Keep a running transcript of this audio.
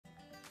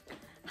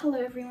Hello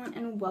everyone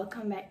and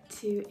welcome back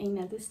to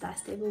another Star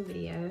Stable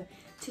video.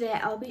 Today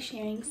I'll be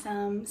sharing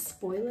some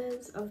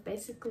spoilers of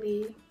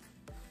basically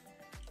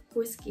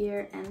horse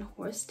gear and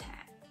horse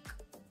tack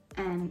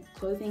and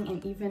clothing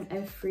and even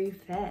a free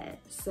fed.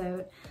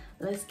 So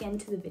let's get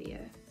into the video.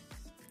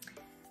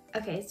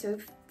 Okay, so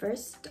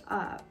first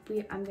up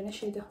I'm going to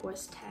show you the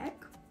horse tack.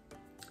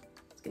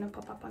 It's going to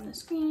pop up on the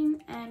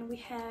screen and we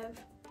have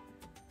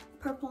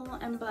purple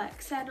and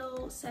black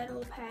saddle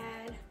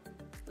pad,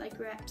 leg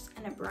wraps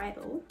and a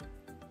bridle,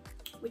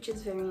 which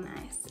is very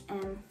nice,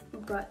 and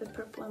we've got the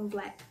purple and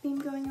black theme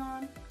going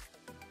on.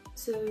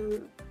 So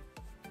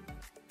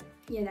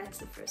yeah, that's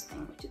the first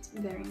thing, which is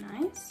very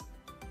nice.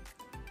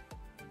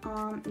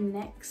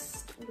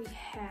 Next we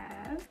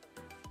have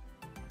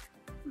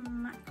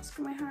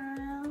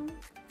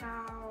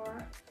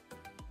our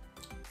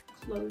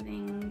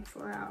clothing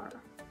for our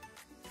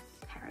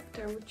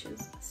character, which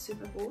is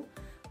super cool.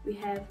 We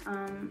have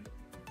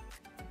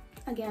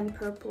again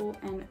purple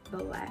and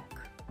black,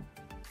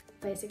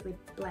 basically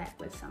black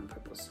with some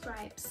purple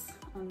stripes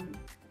on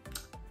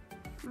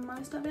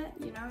most of it,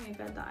 you know, you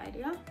got the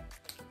idea.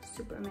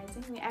 Super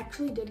amazing. We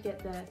actually did get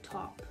the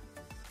top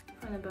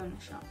from the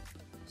bonus shop,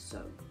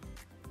 so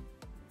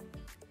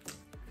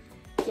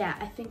yeah,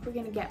 I think we're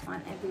gonna get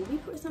one every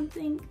week or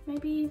something,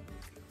 maybe.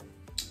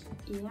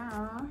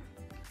 Yeah.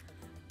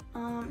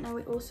 Now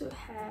we also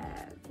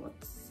have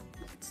what's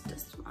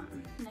this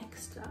one.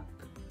 Next up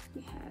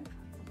we have,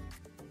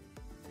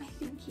 I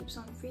think keeps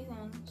on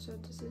freezing, so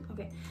this is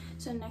okay.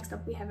 So next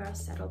up we have our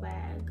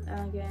saddlebag,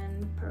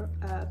 again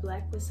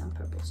black with some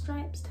purple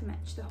stripes to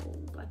match the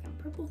whole black and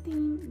purple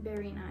theme.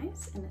 Very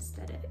nice and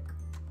aesthetic.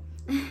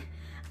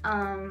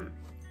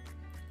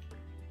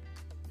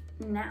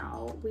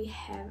 Now we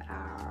have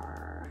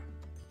our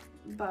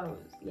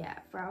bows, yeah,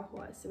 for our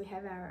horse. So we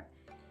have our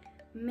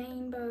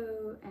main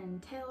bow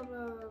and tail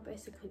bow,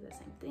 basically the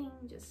same thing,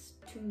 just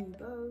two new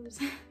bows.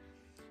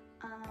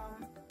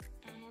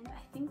 And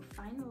I think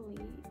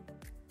finally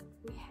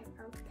we have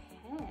our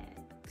pet.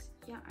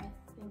 Yeah, I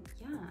think,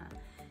 yeah,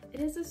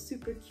 it is a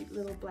super cute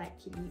little black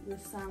kitty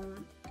with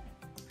some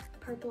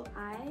purple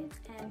eyes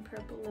and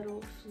purple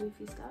little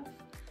floofy stuff,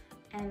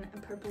 and a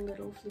purple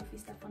little floofy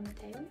stuff on the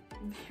tail.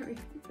 Very,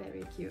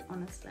 very cute.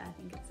 Honestly, I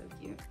think it's so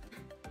cute.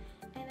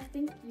 And I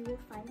think you will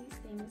find these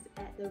things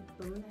at the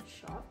bonus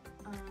shop.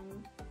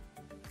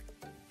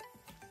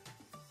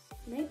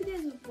 Maybe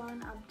there's one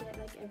update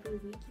like every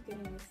week you're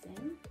getting this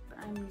in, but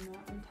I'm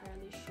not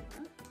entirely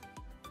sure.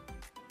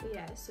 But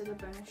yeah, so the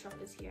bonus shop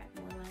is here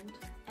at Moreland.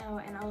 Oh,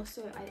 and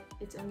also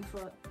it's only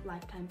for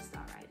lifetime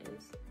Star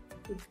Riders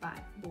who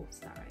bought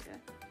Star Rider.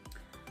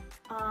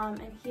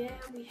 And here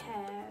we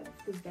have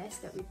the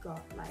vest that we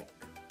got like,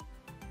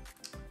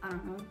 I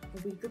don't know,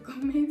 a week ago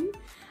maybe.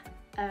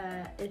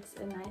 It's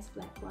a nice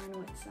black one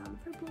with some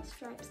purple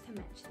stripes to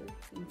match the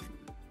theme.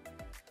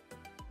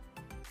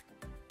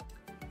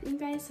 Thank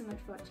you guys so much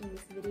for watching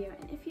this video,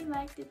 and if you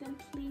liked it then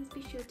please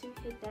be sure to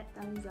hit that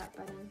thumbs up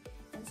button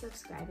and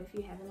subscribe if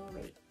you haven't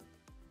already.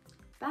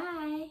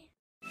 Bye!